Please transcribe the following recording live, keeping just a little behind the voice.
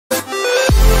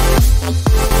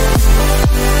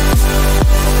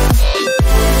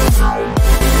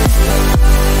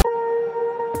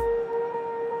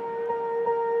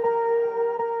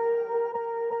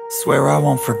Swear I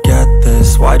won't forget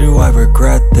this, why do I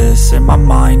regret this? In my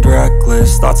mind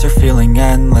reckless, thoughts are feeling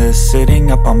endless. Sitting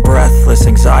up, I'm breathless,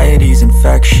 anxiety's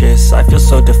infectious. I feel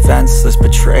so defenseless,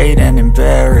 betrayed and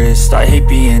embarrassed. I hate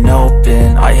being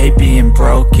open, I hate being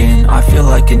broken. I feel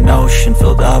like an ocean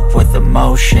filled up with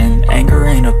emotion. Anger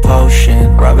ain't a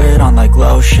potion, rub it on like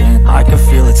lotion. I can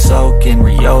feel it soaking,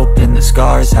 reopen, the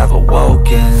scars have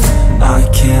awoken. I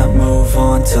can't move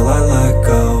on till I let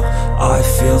go. I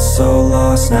feel so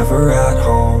lost, never at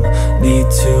home. Need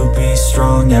to be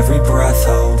strong, every breath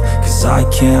hold. Cause I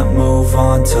can't move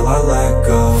on till I let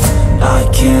go. I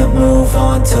can't move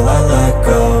on till I let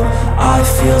go. I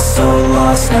feel so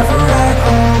lost, never at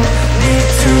home. Need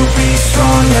to be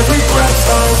strong, every breath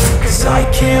hold. Cause I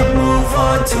can't move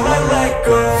on till I let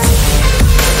go.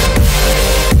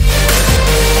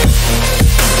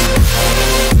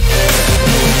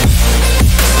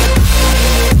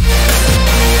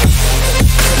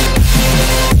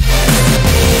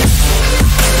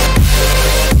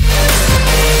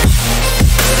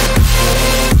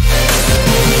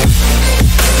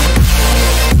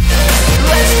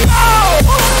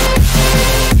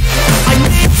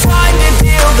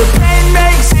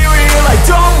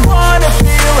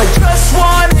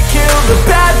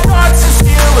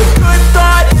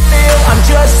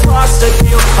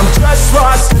 I'm just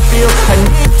lost, I feel